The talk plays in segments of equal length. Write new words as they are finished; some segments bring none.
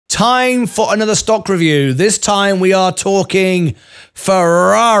time for another stock review. This time we are talking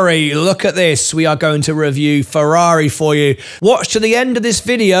Ferrari. Look at this. We are going to review Ferrari for you. Watch to the end of this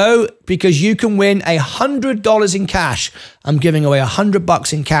video because you can win $100 in cash. I'm giving away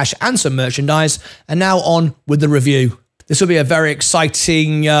 $100 in cash and some merchandise. And now on with the review. This will be a very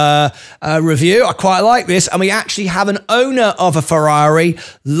exciting review. I quite like this. And we actually have an owner of a Ferrari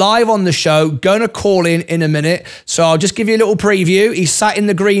live on the show. Going to call in a minute. So I'll just give you a little preview. He's sat in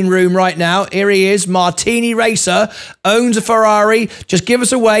the green room right now. Here he is. Martini Racer owns a Ferrari. Just give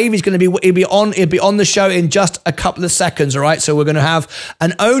us a wave. He'll be on the show in just a couple of seconds. All right. So we're going to have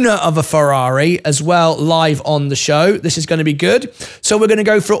an owner of a Ferrari as well live on the show. This is going to be good. So we're going to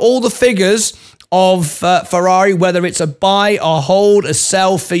go through all the figures of Ferrari, whether it's a buy or hold, a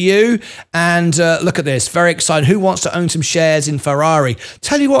sell for you. And look at this, very exciting. Who wants to own some shares in Ferrari?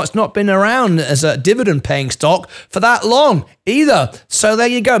 Tell you what, it's not been around as a dividend paying stock for that long either. So there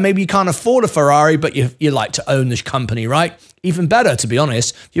you go. Maybe you can't afford a Ferrari, but you like to own this company, right? Even better, to be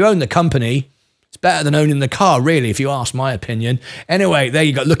honest. If you own the company, it's better than owning the car, really, if you ask my opinion. Anyway, there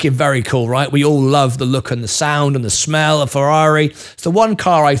you go. Looking very cool, right? We all love the look and the sound and the smell of Ferrari. It's the one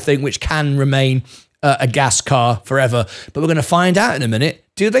car, I think, which can remain a gas car forever. But we're going to find out in a minute.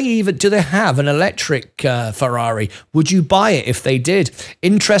 Do they have an electric Ferrari? Would you buy it if they did?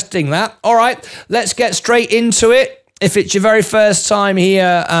 Interesting that. All right, let's get straight into it. If it's your very first time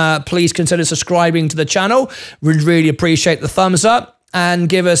here, please consider subscribing to the channel. We'd really appreciate the thumbs up. And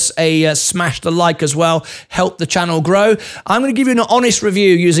give us a smash the like as well. Help the channel grow. I'm going to give you an honest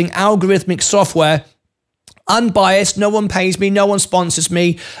review using algorithmic software. Unbiased. No one pays me. No one sponsors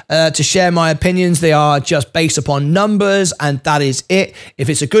me to share my opinions. They are just based upon numbers, and that is it. If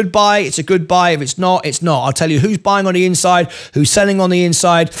it's a good buy, it's a good buy. If it's not, it's not. I'll tell you who's buying on the inside, who's selling on the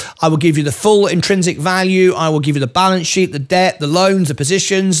inside. I will give you the full intrinsic value. I will give you the balance sheet, the debt, the loans, the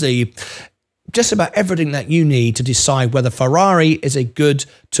positions, just about everything that you need to decide whether Ferrari is a good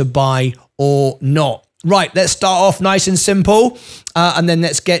to buy or not. Right, let's start off nice and simple, and then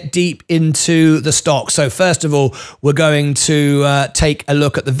let's get deep into the stock. So first of all, we're going to take a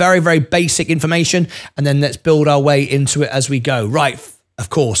look at the very, very basic information, and then let's build our way into it as we go. Right, of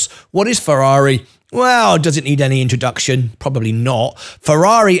course, what is Ferrari? Well, does it need any introduction? Probably not.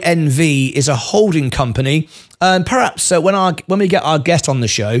 Ferrari NV is a holding company. Perhaps when we get our guest on the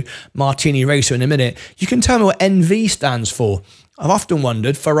show, Martini Racer, in a minute, you can tell me what NV stands for. I've often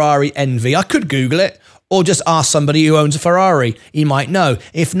wondered, Ferrari NV. I could Google it or just ask somebody who owns a Ferrari. He might know.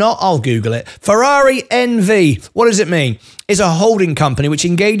 If not, I'll Google it. Ferrari NV. What does it mean? It's a holding company which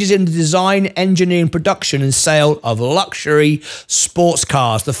engages in the design, engineering, production and sale of luxury sports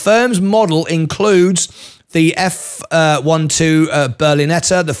cars. The firm's model includes the F12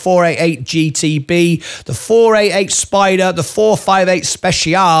 Berlinetta, the 488 GTB, the 488 Spider, the 458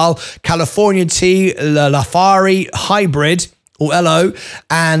 Speciale, California T, LaFerrari Hybrid, or LO,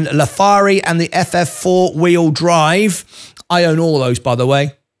 and LaFerrari and the FF4 wheel drive. I own all those, by the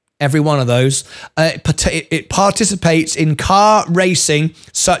way. Every one of those. It participates in car racing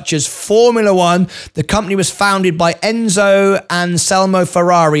such as Formula One. The company was founded by Enzo Anselmo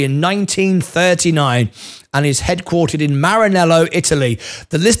Ferrari in 1939 and is headquartered in Maranello, Italy.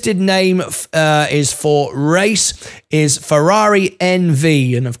 The listed name is for race is Ferrari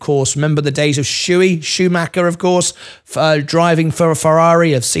NV. And of course, remember the days of Schumacher, of course, driving for a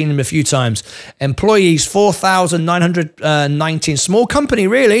Ferrari. I've seen him a few times. Employees, 4,919. Small company,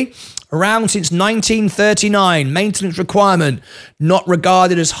 really. Around since 1939. Maintenance requirement, not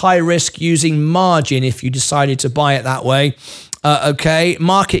regarded as high risk, using margin if you decided to buy it that way. Okay,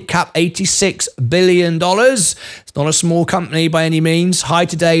 market cap $86 billion. It's not a small company by any means. High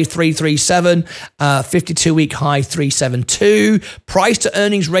today, 337. 52-week high, 372. Price to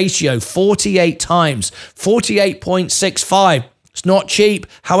earnings ratio, 48 times. 48.65. It's not cheap.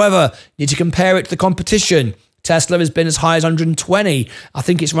 However, you need to compare it to the competition. Tesla has been as high as 120. I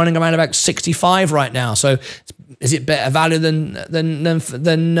think it's running around about 65 right now. So is it better value than for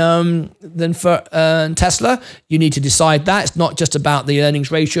Tesla? You need to decide that. It's not just about the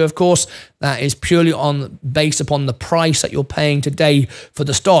earnings ratio, of course. That is purely based upon the price that you're paying today for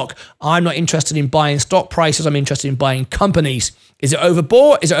the stock. I'm not interested in buying stock prices. I'm interested in buying companies. Is it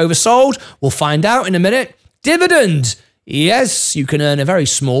overbought? Is it oversold? We'll find out in a minute. Dividend. Yes, you can earn a very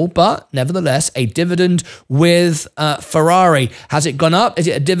small, but nevertheless, a dividend with Ferrari. Has it gone up? Is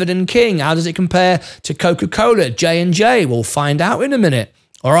it a dividend king? How does it compare to Coca-Cola, J&J? We'll find out in a minute.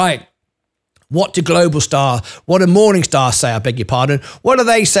 All right. What do what do Morningstar say? I beg your pardon. What do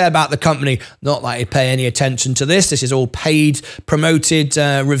they say about the company? Not that I pay any attention to this. This is all paid, promoted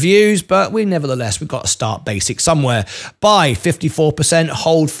reviews, but nevertheless, we've got to start basic somewhere. Buy 54%,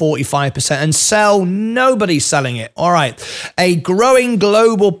 hold 45%, and sell. Nobody's selling it. All right. A growing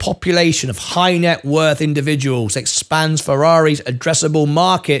global population of high net worth individuals expands Ferrari's addressable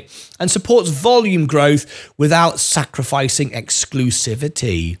market and supports volume growth without sacrificing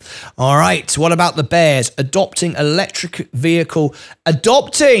exclusivity. All right, what about the bears? Adopting electric vehicle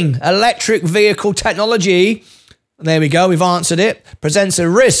technology. There we go, we've answered it. Presents a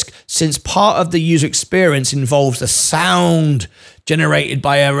risk since part of the user experience involves the sound generated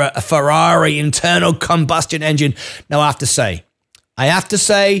by a Ferrari internal combustion engine. Now, I have to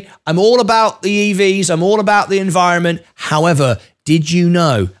say, I'm all about the EVs. I'm all about the environment. However, did you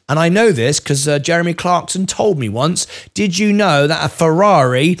know, and I know this because Jeremy Clarkson told me once, did you know that a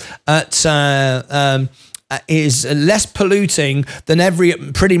Ferrari is less polluting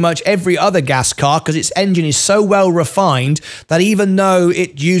than pretty much every other gas car because its engine is so well refined that even though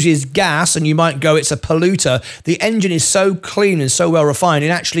it uses gas and you might go it's a polluter, the engine is so clean and so well refined, it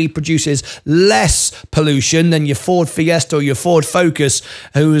actually produces less pollution than your Ford Fiesta or your Ford Focus,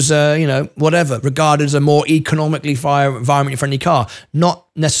 who's, whatever, regarded as a more economically environmentally friendly car. Not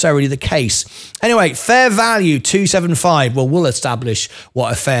necessarily the case. Anyway, fair value 275. Well, we'll establish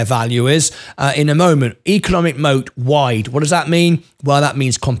what a fair value is in a moment. Economic moat wide. What does that mean? Well, that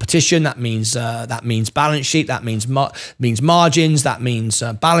means competition. That means balance sheet. That means margins. That means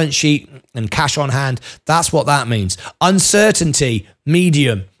balance sheet and cash on hand. That's what that means. Uncertainty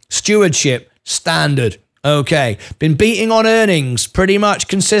medium. Stewardship standard. Okay, been beating on earnings pretty much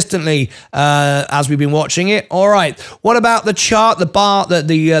consistently as we've been watching it. All right, what about the chart,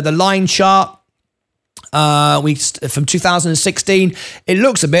 the line chart? From 2016, it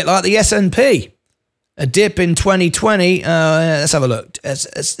looks a bit like the S&P. A dip in 2020. Let's have a look.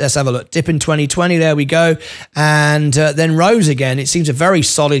 Let's have a look. Dip in 2020. There we go. And then rose again. It seems a very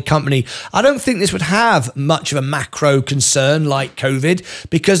solid company. I don't think this would have much of a macro concern like COVID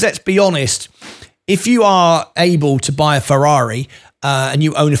because let's be honest. If you are able to buy a Ferrari and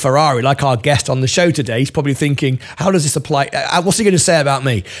you own a Ferrari, like our guest on the show today, he's probably thinking, how does this apply? What's he going to say about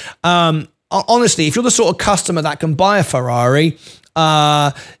me? Honestly, if you're the sort of customer that can buy a Ferrari,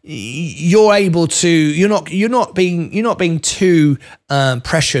 you're able to, you're not being too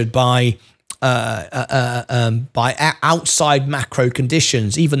pressured by outside macro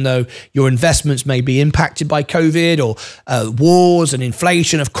conditions, even though your investments may be impacted by COVID or wars and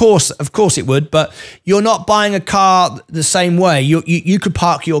inflation. Of course it would, but you're not buying a car the same way. You could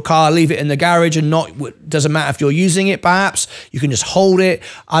park your car, leave it in the garage, and doesn't matter if you're using it. Perhaps you can just hold it.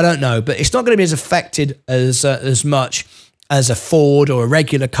 I don't know, but it's not going to be as affected as much as a Ford or a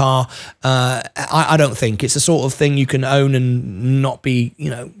regular car. I don't think it's the sort of thing you can own and not be,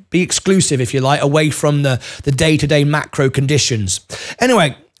 be exclusive, if you like, away from the day-to-day macro conditions.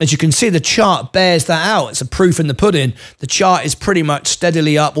 Anyway, as you can see, the chart bears that out. It's a proof in the pudding. The chart is pretty much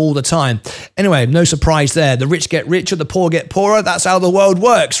steadily up all the time. Anyway, no surprise there. The rich get richer, the poor get poorer. That's how the world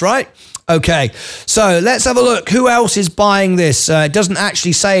works, right? Okay, so let's have a look. Who else is buying this? It doesn't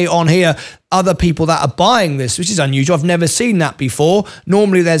actually say on here other people that are buying this, which is unusual. I've never seen that before.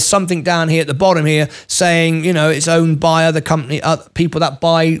 Normally there's something down here at the bottom here saying, it's owned by other people that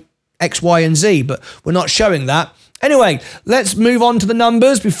buy X, Y, and Z, but we're not showing that. Anyway, let's move on to the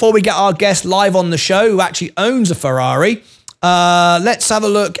numbers before we get our guest live on the show who actually owns a Ferrari. Let's have a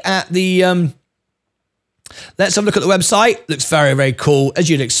look at the... Let's have a look at the website. Looks very, very cool, as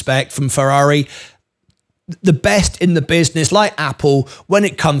you'd expect from Ferrari. The best in the business, like Apple, when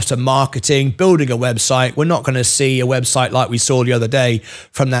it comes to marketing, building a website. We're not going to see a website like we saw the other day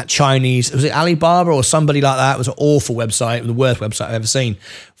from that Chinese, was it Alibaba or somebody like that? It was an awful website, the worst website I've ever seen.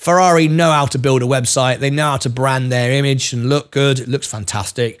 Ferrari know how to build a website. They know how to brand their image and look good. It looks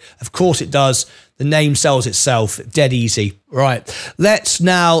fantastic. Of course it does. The name sells itself, dead easy. Right, let's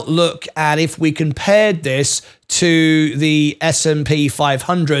now look at if we compared this to the S&P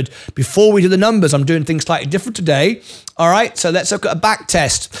 500. Before we do the numbers, I'm doing things slightly different today. All right, so let's look at a back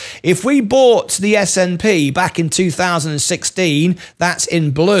test. If we bought the S&P back in 2016, that's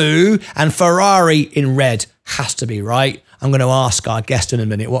in blue, and Ferrari in red, has to be right. I'm going to ask our guest in a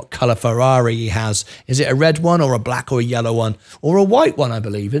minute what colour Ferrari he has. Is it a red one or a black or a yellow one? Or a white one, I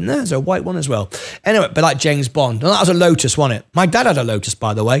believe, isn't there? There's a white one as well. Anyway, but like James Bond. And that was a Lotus, wasn't it? My dad had a Lotus,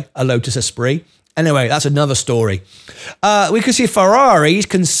 by the way, a Lotus Esprit. Anyway, that's another story. We can see Ferraris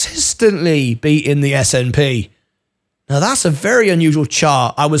consistently beating the S&P. Now, that's a very unusual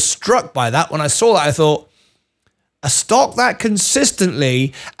chart. I was struck by that. When I saw that, I thought, a stock that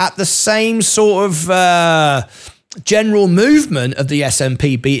consistently at the same sort of general movement of the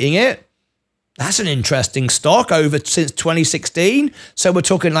S&P beating it. That's an interesting stock over since 2016. So we're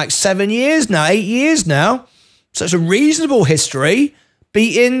talking like 7 years now, 8 years now. So it's a reasonable history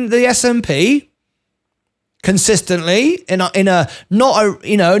beating the S&P consistently in a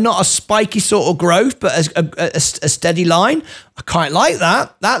not a spiky sort of growth, but a steady line. I quite like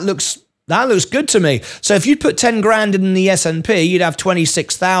that. That looks good to me. So if you put 10 grand in the S&P, you'd have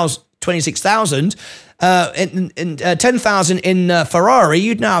 26,000. 10,000 in Ferrari,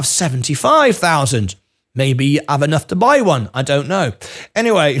 you'd now have 75,000. Maybe you have enough to buy one. I don't know.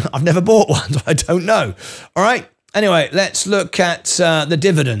 Anyway, I've never bought one, so I don't know. All right. Anyway, let's look at the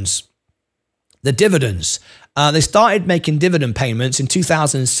dividends. The dividends. They started making dividend payments in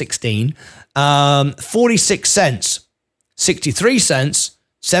 2016. 46 cents, 63 cents,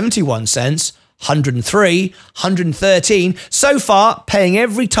 71 cents, 103, 113. So far, paying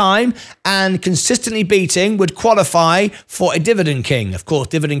every time and consistently beating would qualify for a dividend king. Of course,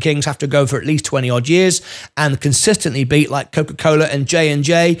 dividend kings have to go for at least 20 odd years and consistently beat like Coca-Cola and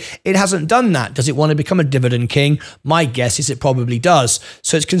J&J. It hasn't done that. Does it want to become a dividend king? My guess is it probably does.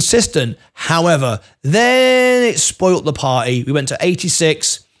 So it's consistent. However, then it spoilt the party. We went to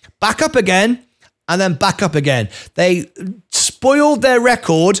 86, back up again, and then back up again. They spoiled their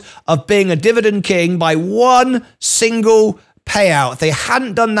record of being a dividend king by one single payout. If they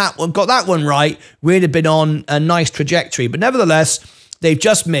hadn't done that one, got that one right, we'd have been on a nice trajectory. But nevertheless, they've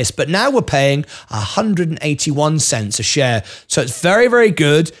just missed. But now we're paying 181 cents a share. So it's very, very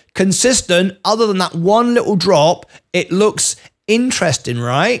good. Consistent. Other than that one little drop, it looks interesting,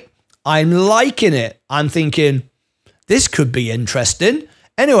 right? I'm liking it. I'm thinking, this could be interesting.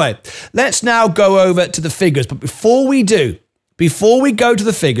 Anyway, let's now go over to the figures. But before we go to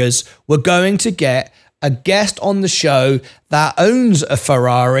the figures, we're going to get a guest on the show that owns a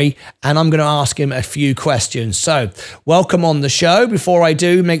Ferrari, and I'm going to ask him a few questions. So welcome on the show. Before I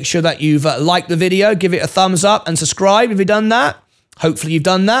do, make sure that you've liked the video, give it a thumbs up and subscribe. Have you done that? Hopefully you've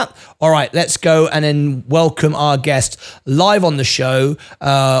done that. All right, let's go and then welcome our guest live on the show,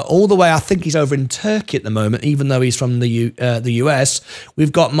 all the way. I think he's over in Turkey at the moment, even though he's from the US.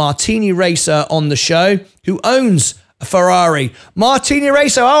 We've got Martyn Racer on the show, who owns a Ferrari. Martyn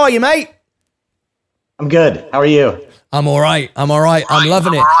Racer, how are you, mate? I'm good. How are you? I'm all right. I'm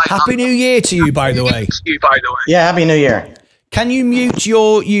loving it. Happy New Year to you, by the way. Yeah, Happy New Year. Can you mute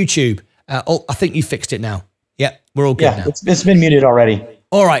your YouTube? I think you fixed it now. Yeah, we're all good now. It's been muted already.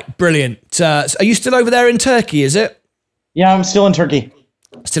 All right, brilliant. So are you still over there in Turkey, is it? Yeah, I'm still in Turkey.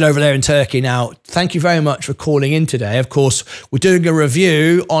 Still over there in Turkey. Now, thank you very much for calling in today. Of course, we're doing a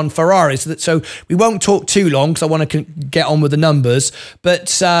review on Ferraris, so we won't talk too long because I want to get on with the numbers.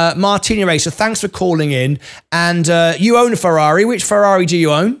 But Martyn Racer, thanks for calling in. And you own a Ferrari. Which Ferrari do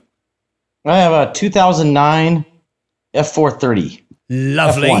you own? I have a 2009 F430.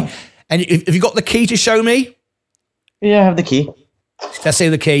 Lovely. F1. And have you got the key to show me? Yeah, I have the key. Let's see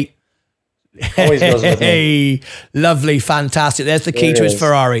the key. Always goes with me. Hey, lovely, fantastic. There's the key to his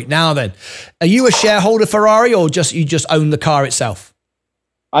Ferrari. Now then, are you a shareholder Ferrari, or you just own the car itself?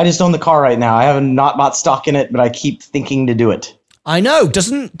 I just own the car right now. I haven't not bought stock in it, but I keep thinking to do it. I know.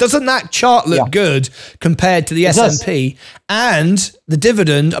 Doesn't that chart look good compared to the S&P and the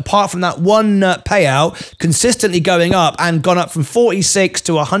dividend? Apart from that one payout, consistently going up and gone up from 46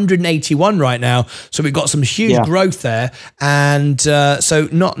 to 181 right now. So we've got some huge growth there, and so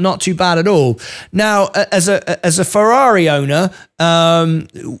not too bad at all. Now, as a Ferrari owner,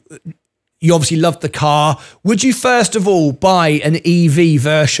 you obviously love the car. Would you first of all buy an EV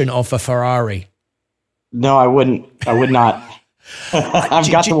version of a Ferrari? No, I wouldn't. I would not.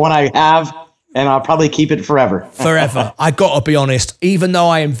 I've got the one I have, and I'll probably keep it forever. Forever. I got to be honest. Even though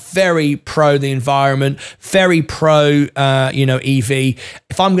I am very pro the environment, very pro, EV.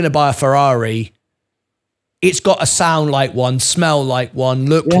 If I'm going to buy a Ferrari, it's got to sound like one, smell like one,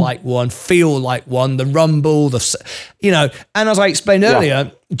 look like one, feel like one. The rumble, And as I explained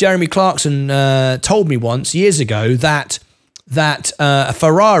earlier, Jeremy Clarkson told me once years ago that a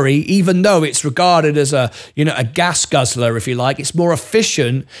Ferrari, even though it's regarded as a gas guzzler, if you like, it's more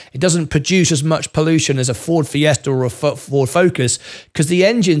efficient. It doesn't produce as much pollution as a Ford Fiesta or a Ford Focus because the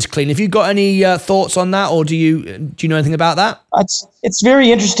engine's clean. Have you got any thoughts on that, or do you know anything about that? It's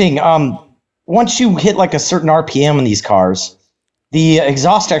very interesting. Once you hit like a certain RPM in these cars, the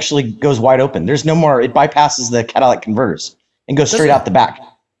exhaust actually goes wide open. There's no more. It bypasses the catalytic converters and goes straight out the back.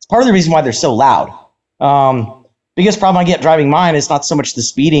 It's part of the reason why they're so loud. Biggest problem I get driving mine is not so much the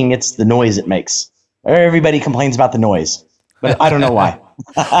speeding, it's the noise it makes. Everybody complains about the noise, but I don't know why.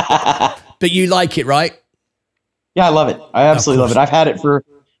 But you like it, right? Yeah, I love it. I absolutely love it. I've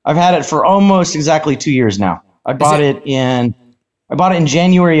had it for almost exactly 2 years now. I bought it in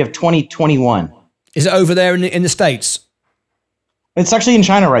January of 2021. Is it over there in the States? It's actually in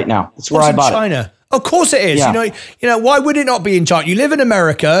China right now. That's where I bought it. China. Of course it is. Yeah. You know, why would it not be in China? You live in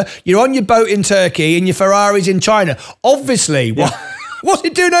America, you're on your boat in Turkey, and your Ferrari's in China. Obviously, what's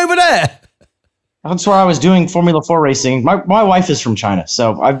it doing over there? That's where I was doing Formula 4 racing. My wife is from China,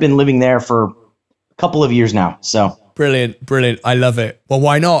 so I've been living there for a couple of years now. So brilliant, brilliant. I love it. Well,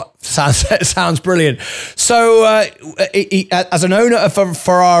 why not? Sounds brilliant. So, as an owner of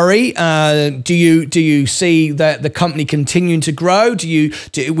Ferrari, do you see the company continuing to grow?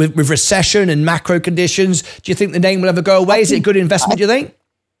 With recession and macro conditions, do you think the name will ever go away? Is it a good investment? Do you think?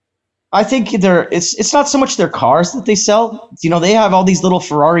 I think it's not so much their cars that they sell. You know, they have all these little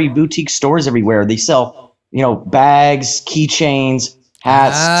Ferrari boutique stores everywhere. They sell, bags, keychains,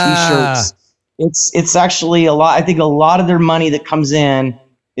 hats, T-shirts. It's actually a lot. I think a lot of their money that comes in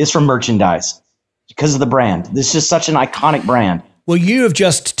is from merchandise because of the brand. This is just such an iconic brand. Well, you have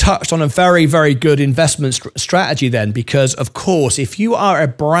just touched on a very, very good investment strategy then, because of course, if you are a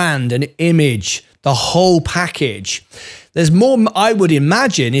brand, an image, the whole package, there's more, I would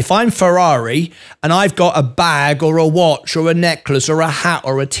imagine, if I'm Ferrari and I've got a bag or a watch or a necklace or a hat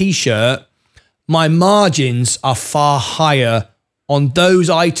or a T-shirt, my margins are far higher on those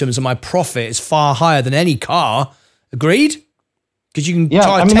items and my profit is far higher than any car. Agreed? Because you can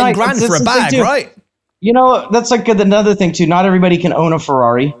charge 10 grand for a bag, right? That's like another thing too. Not everybody can own a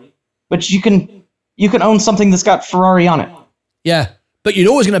Ferrari, but you can own something that's got Ferrari on it. Yeah. But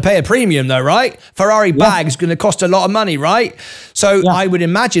you're always going to pay a premium though, right? Ferrari bag is going to cost a lot of money, right? So I would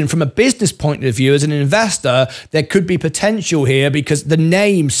imagine from a business point of view, as an investor, there could be potential here because the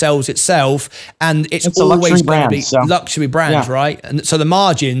name sells itself and it's always going to be luxury brands, right? And so the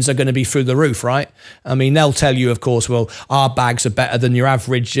margins are going to be through the roof, right? I mean, they'll tell you, of course, well, our bags are better than your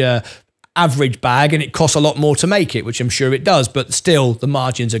average bag and it costs a lot more to make it, which I'm sure it does, but still the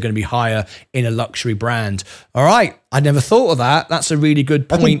margins are going to be higher in a luxury brand. All right. I never thought of that. That's a really good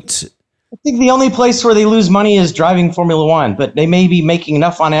point. I think the only place where they lose money is driving Formula One, but they may be making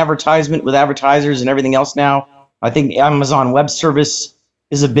enough on advertisement with advertisers and everything else now. I think Amazon Web Service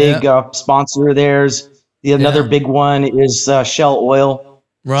is a big sponsor of theirs. Another big one is Shell Oil.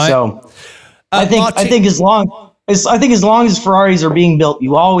 Right. So I think as long as Ferraris are being built,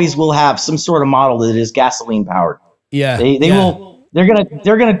 you always will have some sort of model that is gasoline powered. Yeah. They're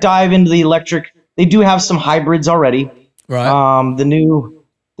gonna dive into the electric. They do have some hybrids already. Right.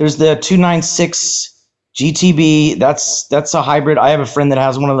 There's the 296 GTB. That's a hybrid. I have a friend that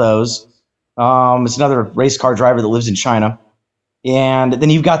has one of those. It's another race car driver that lives in China. And then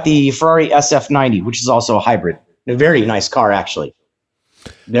you've got the Ferrari SF90, which is also a hybrid. A very nice car, actually.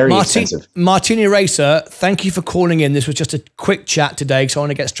 Very expensive. Martyn Racer, thank you for calling in. This was just a quick chat today, so I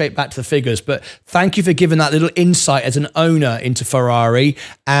want to get straight back to the figures. But thank you for giving that little insight as an owner into Ferrari.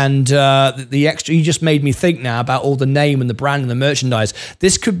 And the extra, you just made me think now about all the name and the brand and the merchandise.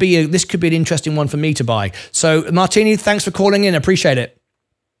 This could be an interesting one for me to buy. So Martyn, thanks for calling in. I appreciate it.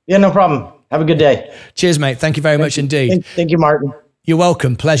 Yeah, no problem. Have a good day. Cheers, mate. Thank you very much indeed. Thank you, Martin. You're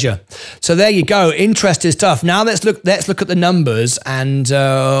welcome. Pleasure. So there you go. Interest is tough. Now let's look at the numbers and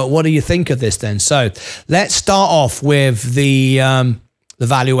what do you think of this then? So let's start off with the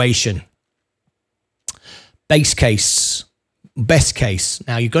valuation. Best case.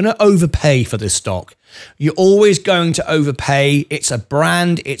 Now you're going to overpay for this stock. You're always going to overpay. It's a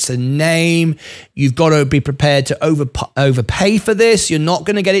brand. It's a name. You've got to be prepared to overpay for this. You're not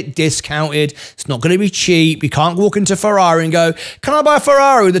going to get it discounted. It's not going to be cheap. You can't walk into Ferrari and go, can I buy a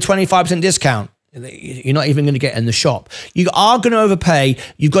Ferrari with a 25% discount? You're not even going to get in the shop. You are going to overpay.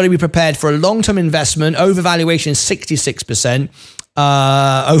 You've got to be prepared for a long-term investment. Overvaluation is 66%.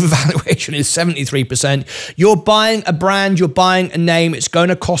 Overvaluation is 73%. You're buying a brand, you're buying a name. It's going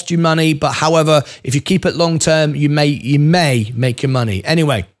to cost you money, but however, if you keep it long term, you may make your money.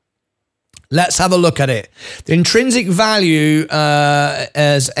 Anyway, let's have a look at it. The intrinsic value hang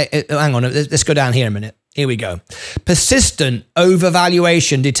on, let's go down here a minute. Here we go. Persistent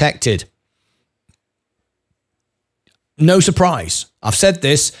overvaluation detected. No surprise. I've said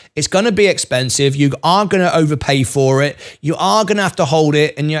this. It's going to be expensive. You are going to overpay for it. You are going to have to hold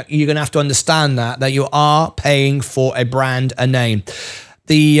it, and you're going to have to understand that you are paying for a brand, a name.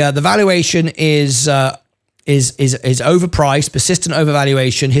 The valuation is overpriced. Persistent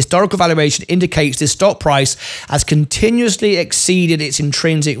overvaluation. Historical valuation indicates this stock price has continuously exceeded its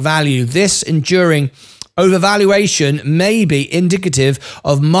intrinsic value. This enduring Overvaluation may be indicative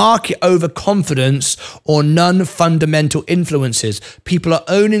of market overconfidence or non-fundamental influences. People are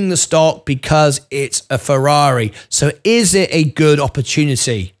owning the stock because it's a Ferrari. So is it a good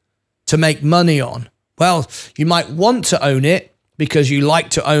opportunity to make money on? Well, you might want to own it because you like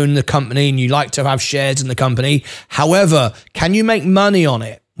to own the company and you like to have shares in the company. However, can you make money on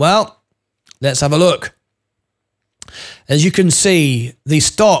it? Well, let's have a look. As you can see, the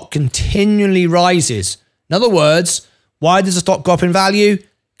stock continually rises. In other words, why does the stock go up in value?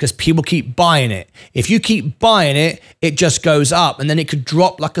 Because people keep buying it. If you keep buying it, it just goes up and then it could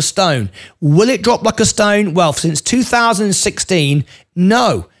drop like a stone. Will it drop like a stone? Well, since 2016,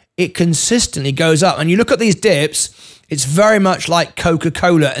 no, it consistently goes up. And you look at these dips, it's very much like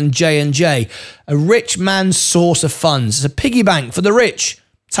Coca-Cola and J&J, a rich man's source of funds. It's a piggy bank for the rich.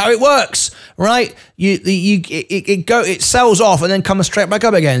 That's how it works, right? It sells off and then comes straight back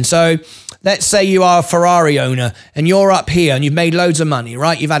up again. So let's say you are a Ferrari owner and you're up here and you've made loads of money,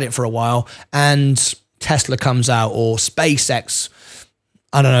 right? You've had it for a while and Tesla comes out or SpaceX,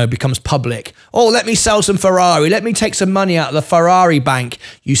 I don't know, becomes public. Oh, let me sell some Ferrari. Let me take some money out of the Ferrari bank.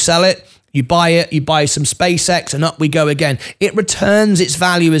 You sell it. You buy some SpaceX and up we go again. It returns its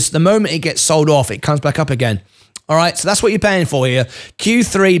value as the moment it gets sold off, it comes back up again. All right, so that's what you're paying for here.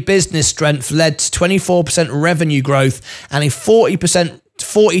 Q3 business strength led to 24% revenue growth and a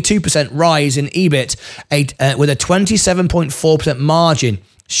 42% rise in EBIT with a 27.4% margin.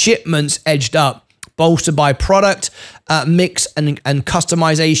 Shipments edged up, bolstered by product mix and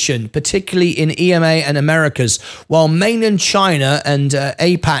customization, particularly in EMA and Americas, while mainland China and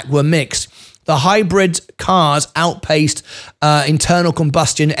APAC were mixed. The hybrid cars outpaced internal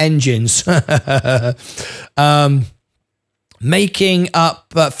combustion engines, making up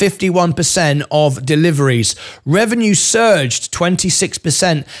 51% of deliveries. Revenue surged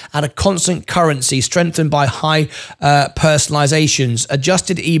 26% at a constant currency, strengthened by high personalizations.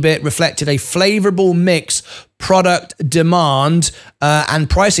 Adjusted EBIT reflected a favorable mix, product demand and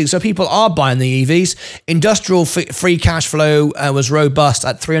pricing. So people are buying the EVs. Industrial free cash flow was robust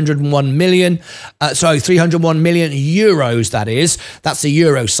at 301 million euros, that is. That's the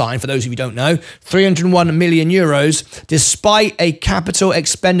euro sign for those of you who don't know. 301 million euros, despite a capital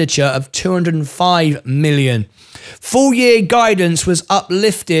expenditure of 205 million. Full year guidance was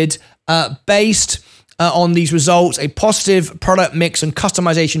uplifted based on these results, a positive product mix and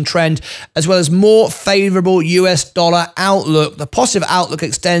customization trend, as well as more favorable US dollar outlook. The positive outlook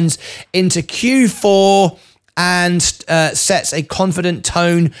extends into Q4 and sets a confident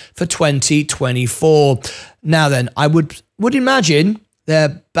tone for 2024. Now then, I would imagine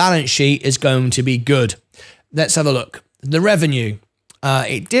their balance sheet is going to be good. Let's have a look. The revenue.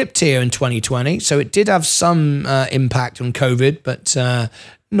 It dipped here in 2020, so it did have some impact on COVID, but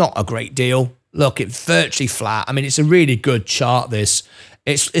not a great deal. Look, it's virtually flat. I mean, it's a really good chart, this.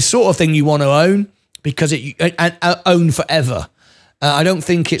 It's sort of thing you want to own because and own forever. I don't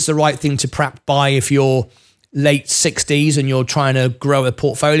think it's the right thing to perhaps buy if you're late 60s and you're trying to grow a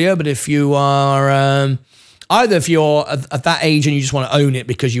portfolio. But if you are, either if you're at that age and you just want to own it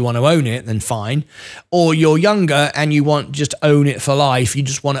because you want to own it, then fine. Or you're younger and you want just own it for life. You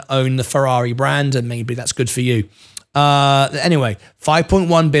just want to own the Ferrari brand and maybe that's good for you. Anyway,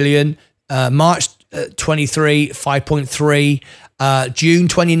 5.1 billion. March 23, 5.3, June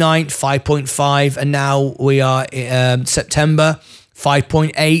 29, 5.5, and now we are September,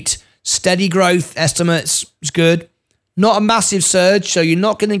 5.8. Steady growth estimates is good. Not a massive surge, so you're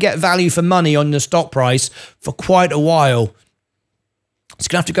not going to get value for money on the stock price for quite a while. It's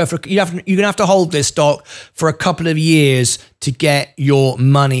going to have to go for, you're going to have to hold this stock for a couple of years to get your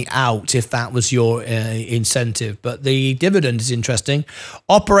money out if that was your incentive. But the dividend is interesting.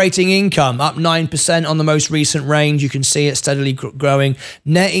 Operating income up 9% on the most recent range. You can see it steadily growing.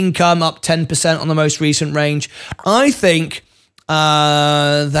 Net income up 10% on the most recent range. I think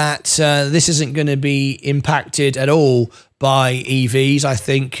that this isn't going to be impacted at all by EVs. I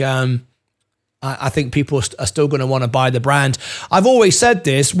think people are still going to want to buy the brand. I've always said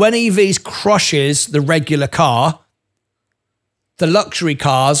this, when EVs crushes the regular car, the luxury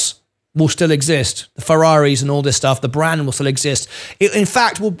cars will still exist. The Ferraris and all this stuff, the brand will still exist. It, in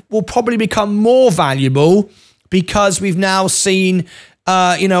fact, will probably become more valuable because we've now seen,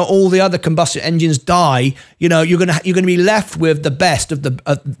 all the other combustion engines die. You're going to be left with the best of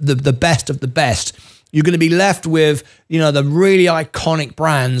the best of the best. You're going to be left with, the really iconic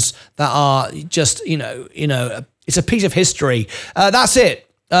brands that are just, it's a piece of history. That's it.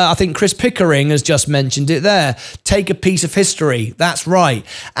 I think Chris Pickering has just mentioned it there. Take a piece of history. That's right.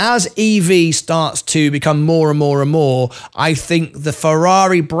 As EV starts to become more and more and more, I think the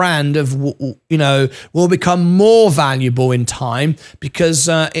Ferrari brand will become more valuable in time because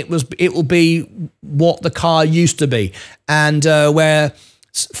it will be what the car used to be, and where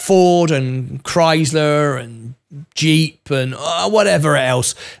Ford and Chrysler and Jeep and whatever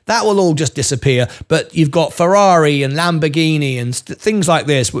else, that will all just disappear. But you've got Ferrari and Lamborghini and things like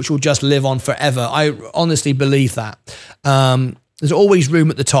this, which will just live on forever. I honestly believe that. There's always room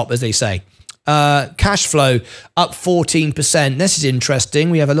at the top, as they say. Cash flow up 14%. This is interesting.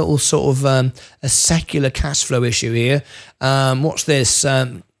 We have a little sort of a secular cash flow issue here. What's this?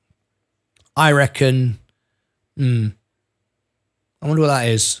 I reckon... I wonder what that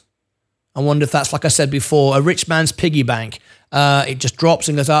is. I wonder if that's, like I said before, a rich man's piggy bank. It just drops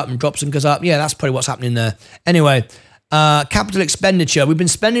and goes up and drops and goes up. Yeah, that's probably what's happening there. Anyway, capital expenditure. We've been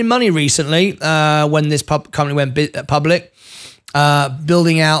spending money recently when this company went public,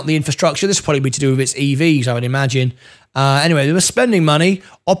 building out the infrastructure. This will probably be to do with its EVs, I would imagine. Anyway, they were spending money.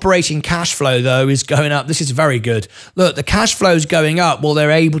 Operating cash flow, though, is going up. This is very good. Look, the cash flow is going up while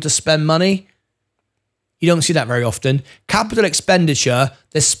they're able to spend money. You don't see that very often. Capital expenditure,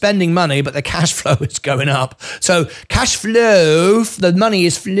 they're spending money, but the cash flow is going up. So cash flow, the money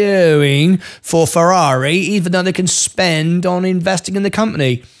is flowing for Ferrari, even though they can spend on investing in the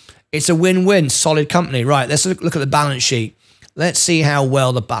company. It's a win-win, solid company. Right, let's look at the balance sheet. Let's see how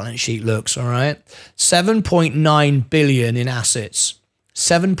well the balance sheet looks, all right? 7.9 billion in assets.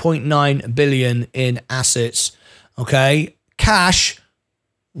 7.9 billion in assets, okay? Cash,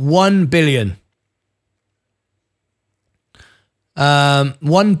 1 billion.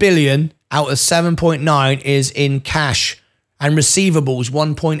 1 billion out of 7.9 is in cash, and receivables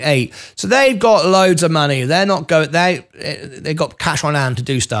 1.8. So they've got loads of money. They're not going. They've got cash on hand to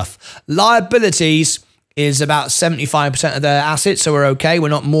do stuff. Liabilities is about 75% of their assets, so we're okay. We're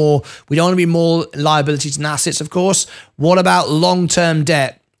not more. We don't want to be more liabilities than assets, of course. What about long-term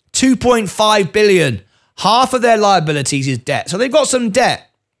debt? 2.5 billion. Half of their liabilities is debt. So they've got some debt.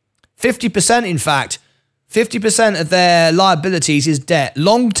 50%, in fact. 50% of their liabilities is debt,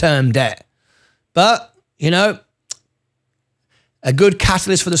 long-term debt. But, you know, a good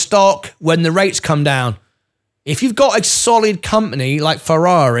catalyst for the stock when the rates come down. If you've got a solid company like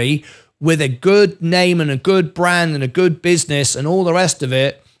Ferrari with a good name and a good brand and a good business and all the rest of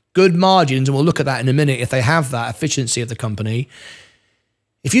it, good margins, and we'll look at that in a minute if they have that efficiency of the company.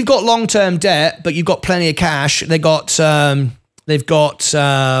 If you've got long-term debt, but you've got plenty of cash, they've got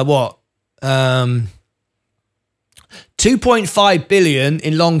 2.5 billion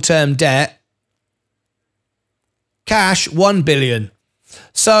in long-term debt, cash 1 billion.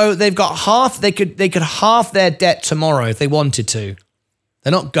 So they've got half. They could half their debt tomorrow if they wanted to.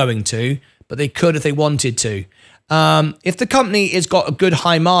 They're not going to, but they could if they wanted to. If the company has got a good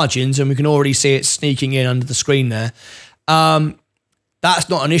high margins, and we can already see it sneaking in under the screen there, that's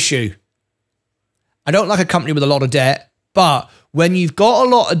not an issue. I don't like a company with a lot of debt, but when you've got a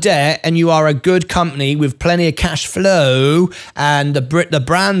lot of debt and you are a good company with plenty of cash flow and the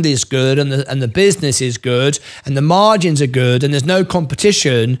brand is good and the business is good and the margins are good and there's no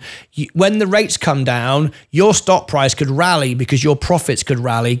competition, when the rates come down, your stock price could rally because your profits could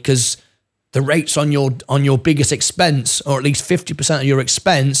rally because the rates on your biggest expense, or at least 50% of your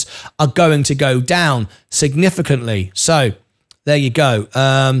expense, are going to go down significantly. So there you go.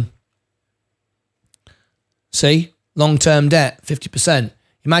 See? Long-term debt, 50%.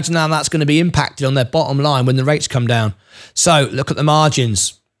 Imagine how that's going to be impacted on their bottom line when the rates come down. So look at the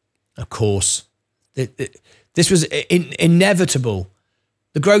margins. Of course, this was inevitable.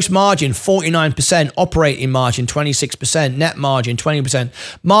 The gross margin, 49%. Operating margin, 26%. Net margin, 20%.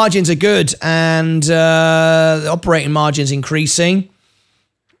 Margins are good, and the operating margin's increasing.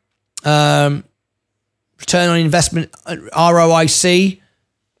 Return on investment, ROIC,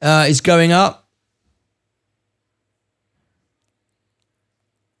 is going up.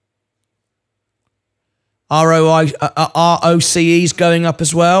 ROCE is going up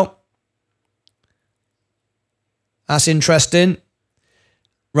as well. That's interesting.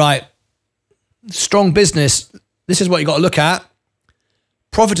 Right. Strong business. This is what you got to look at.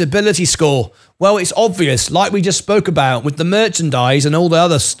 Profitability score. Well, it's obvious, like we just spoke about with the merchandise and all the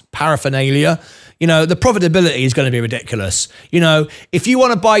other paraphernalia. You know, the profitability is going to be ridiculous. You know, if you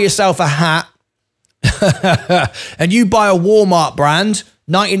want to buy yourself a hat and you buy a Walmart brand,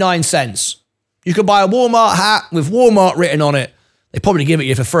 99 cents. You can buy a Walmart hat with Walmart written on it. They probably give it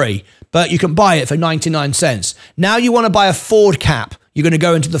you for free, but you can buy it for 99 cents. Now you want to buy a Ford cap. You're going to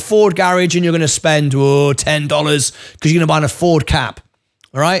go into the Ford garage and you're going to spend $10 because you're going to buy a Ford cap.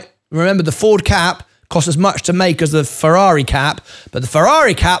 All right. Remember, the Ford cap costs as much to make as the Ferrari cap, but the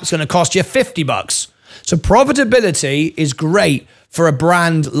Ferrari cap is going to cost you $50. So profitability is great for a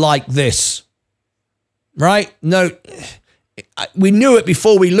brand like this, right? No, we knew it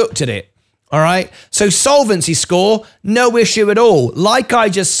before we looked at it. All right. So solvency score, no issue at all. Like I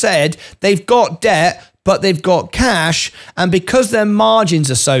just said, they've got debt, but they've got cash. And because their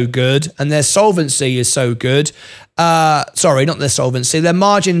margins are so good and their solvency is so good, sorry, not their solvency, their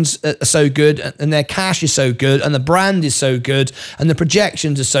margins are so good and their cash is so good and the brand is so good and the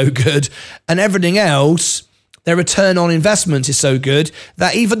projections are so good and everything else, their return on investment is so good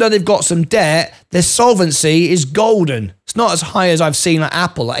that even though they've got some debt, their solvency is golden. It's not as high as I've seen at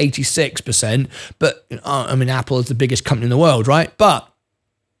Apple at 86%, but I mean, Apple is the biggest company in the world, right? But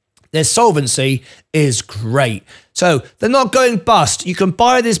their solvency is great. So they're not going bust. You can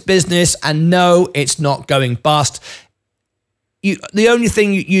buy this business and no, it's not going bust. The only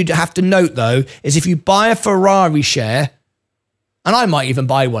thing you'd have to note, though, is if you buy a Ferrari share, and I might even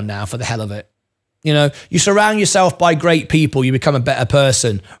buy one now for the hell of it. You know, you surround yourself by great people, you become a better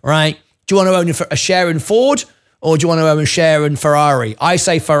person, right? Do you want to own a share in Ford or do you want to own a share in Ferrari? I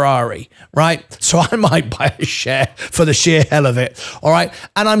say Ferrari, right? So I might buy a share for the sheer hell of it, all right?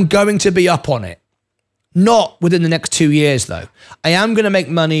 And I'm going to be up on it. Not within the next 2 years, though. I am going to make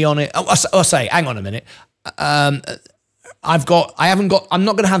money on it. I'll say, hang on a minute. I'm not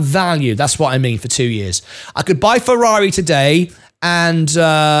going to have value. That's what I mean for 2 years. I could buy Ferrari today and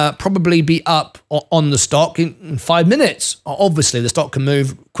probably be up on the stock in 5 minutes. Obviously, the stock can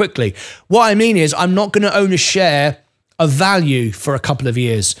move quickly. What I mean is I'm not going to own a share of value for a couple of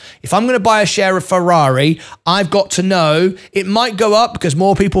years. If I'm going to buy a share of Ferrari, I've got to know it might go up because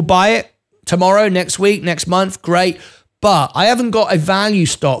more people buy it tomorrow, next week, next month, great. But I haven't got a value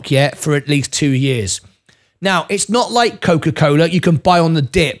stock yet for at least 2 years. Now, it's not like Coca-Cola you can buy on the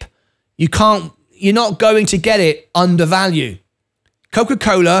dip. You're not going to get it under value.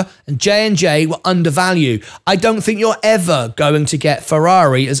 Coca-Cola and J&J were undervalued. I don't think you're ever going to get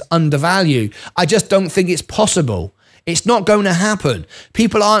Ferrari as undervalued. I just don't think it's possible. It's not going to happen.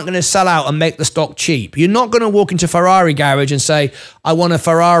 People aren't going to sell out and make the stock cheap. You're not going to walk into Ferrari garage and say, I want a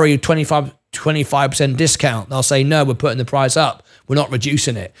Ferrari 25% discount. They'll say, no, we're putting the price up. We're not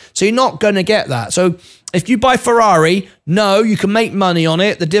reducing it. So you're not going to get that. So if you buy Ferrari, no, you can make money on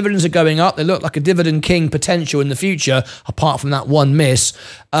it. The dividends are going up. They look like a dividend king potential in the future, apart from that one miss.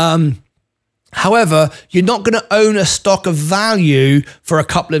 However, you're not going to own a stock of value for a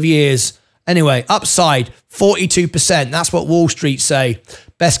couple of years. Anyway, upside, 42%. That's what Wall Street say.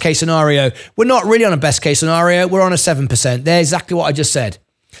 Best case scenario. We're not really on a best case scenario. We're on a 7%. They're exactly what I just said.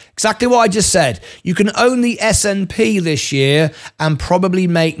 Exactly what I just said. You can own the S&P this year and probably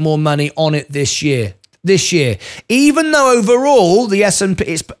make more money on it this year. Even though overall the S&P,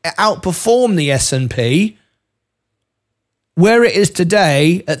 it's outperformed the S&P where it is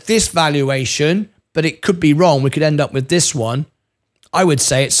today at this valuation, but it could be wrong. We could end up with this one. I would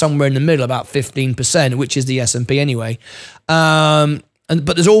say it's somewhere in the middle, about 15%, which is the S&P anyway. But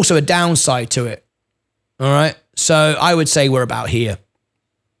there's also a downside to it. All right. So I would say we're about here.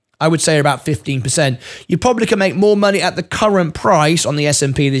 I would say about 15%. You probably can make more money at the current price on the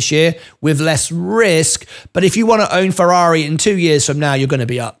S&P this year with less risk. But if you want to own Ferrari in 2 years from now, you're going to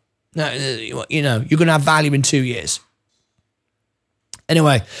be up. You know, you're going to have value in 2 years.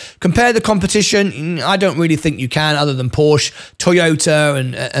 Anyway, compare the competition. I don't really think you can, other than Porsche, Toyota,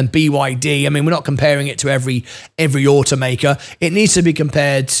 and BYD. I mean, we're not comparing it to every automaker. It needs to be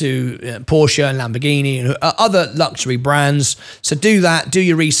compared to Porsche and Lamborghini and other luxury brands. So do that. Do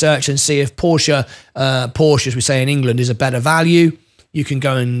your research and see if Porsche, as we say in England, is a better value. You can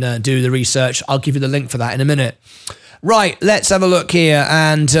go and do the research. I'll give you the link for that in a minute. Right, let's have a look here.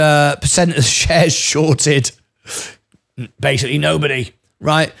 And percent of shares shorted. Basically nobody.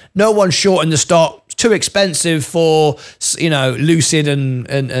 Right? No one's shorting the stock. It's too expensive for, you know, Lucid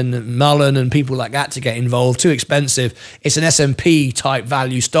and Mullen and people like that to get involved. Too expensive. It's an S&P type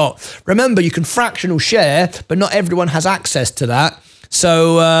value stock. Remember, you can fractional share, but not everyone has access to that.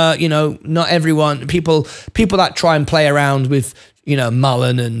 So, you know, not everyone, people that try and play around with, you know,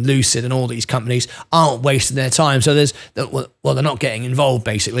 Mullen and Lucid and all these companies aren't wasting their time. So well, they're not getting involved,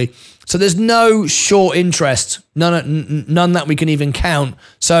 basically. So there's no short interest, none that we can even count.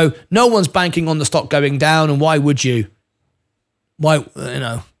 So no one's banking on the stock going down, and why would you? Why, you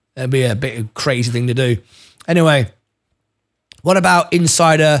know, it'd be a bit of a crazy thing to do. Anyway, what about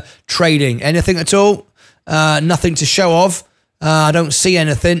insider trading? Anything at all? Nothing to show off. I don't see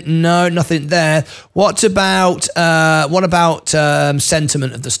anything. No, nothing there. What about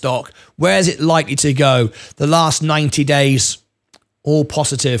sentiment of the stock? Where is it likely to go? The last 90 days. all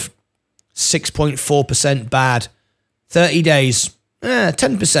positive. 6.4% bad. 30 days,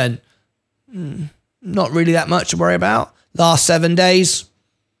 10%. Not really that much to worry about. Last 7 days,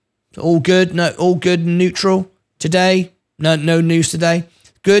 all good. No, all good and neutral. Today, no news today.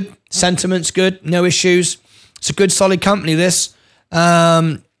 Good. Sentiment's good. No issues. It's a good, solid company, this.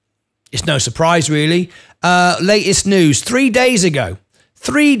 It's no surprise, really. Latest news, 3 days ago.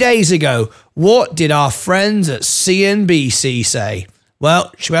 3 days ago, what did our friends at CNBC say?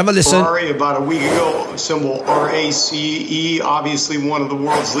 Well, should we have a listen? Ferrari, about a week ago, symbol RACE, obviously one of the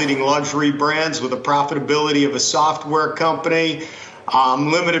world's leading luxury brands with a profitability of a software company.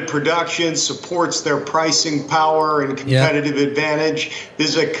 Limited production, supports their pricing power and competitive advantage. This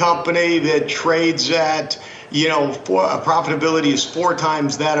is a company that trades at, profitability is 4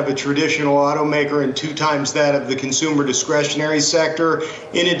 times that of a traditional automaker and 2 times that of the consumer discretionary sector.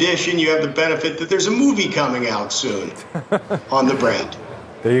 In addition, you have the benefit that there's a movie coming out soon on the brand.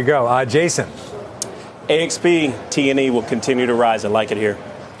 There you go. Jason. AXP T&E will continue to rise. I like it here.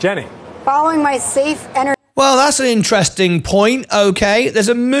 Jenny. Following my safe energy. Well, that's an interesting point. Okay, there's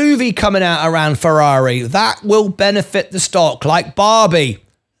a movie coming out around Ferrari that will benefit the stock, like Barbie,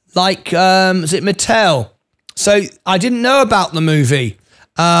 like is it Mattel? So I didn't know about the movie.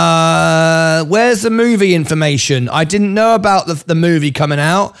 Where's the movie information? I didn't know about the movie coming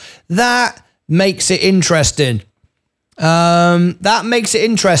out. That makes it interesting. That makes it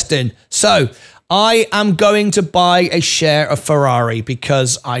interesting. So I am going to buy a share of Ferrari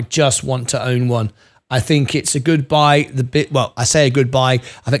because I just want to own one. I think it's a good buy. Well, I say a good buy.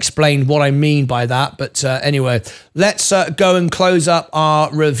 I've explained what I mean by that. But anyway, let's go and close up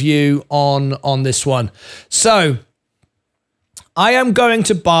our review on this one. So I am going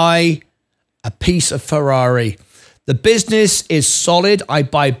to buy a piece of Ferrari. The business is solid. I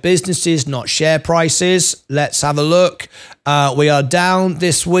buy businesses, not share prices. Let's have a look. We are down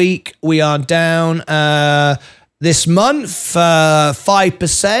this week. We are down this month,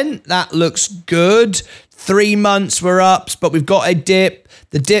 5%. That looks good. 3 months we're up, but we've got a dip.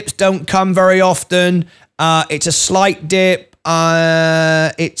 The dips don't come very often. It's a slight dip.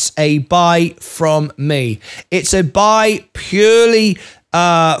 It's a buy from me. It's a buy purely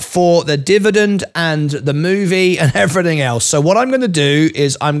for the dividend and the movie and everything else. So what I'm going to do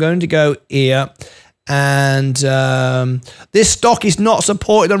is I'm going to go here, and this stock is not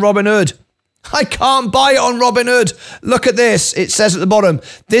supported on Robinhood. I can't buy it on Robinhood. Look at this. It says at the bottom,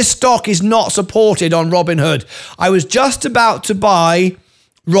 this stock is not supported on Robinhood. I was just about to buy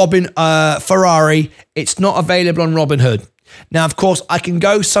Ferrari. It's not available on Robinhood. Now, of course, I can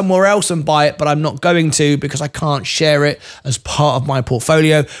go somewhere else and buy it, but I'm not going to because I can't share it as part of my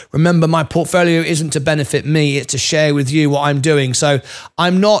portfolio. Remember, my portfolio isn't to benefit me. It's to share with you what I'm doing. So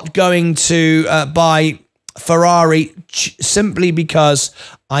I'm not going to buy Ferrari simply because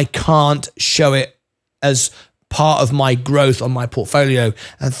I can't show it as part of my growth on my portfolio.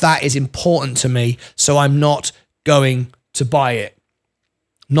 And that is important to me. So I'm not going to buy it.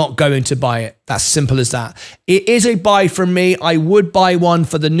 Not going to buy it. That's simple as that. It is a buy from me. I would buy one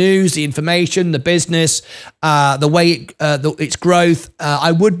for the news, the information, the business, the way its growth.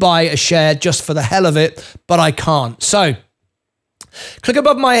 I would buy a share just for the hell of it, but I can't. So click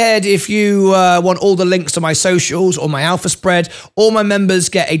above my head if you want all the links to my socials or my Alpha Spread. All my members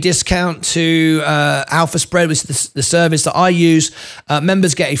get a discount to Alpha Spread, which is the service that I use.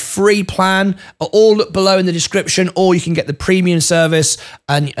 Members get a free plan. All look below in the description, or you can get the premium service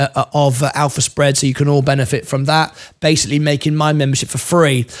and of Alpha Spread, so you can all benefit from that, basically making my membership for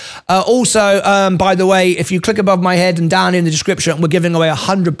free. Also, by the way, if you click above my head and down in the description, we're giving away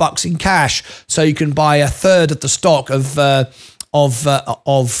 $100 in cash, so you can buy a third of the stock of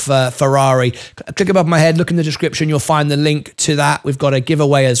Ferrari. Click above my head, look in the description, you'll find the link to that. We've got a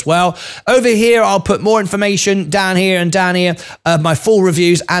giveaway as well. Over here, I'll put more information down here and down here, my full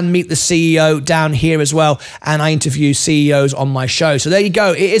reviews, and meet the CEO down here as well. And I interview CEOs on my show. So there you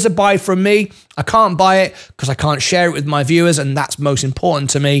go. It is a buy from me. I can't buy it because I can't share it with my viewers, and that's most important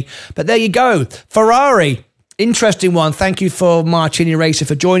to me. But there you go. Ferrari. Interesting one. Thank you for Martyn Racer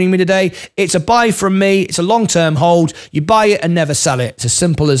for joining me today. It's a buy from me. It's a long-term hold. You buy it and never sell it. It's as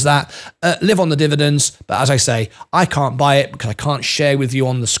simple as that. Live on the dividends. But as I say, I can't buy it because I can't share with you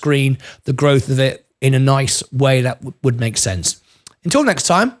on the screen the growth of it in a nice way that would make sense. Until next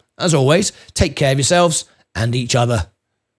time, as always, take care of yourselves and each other.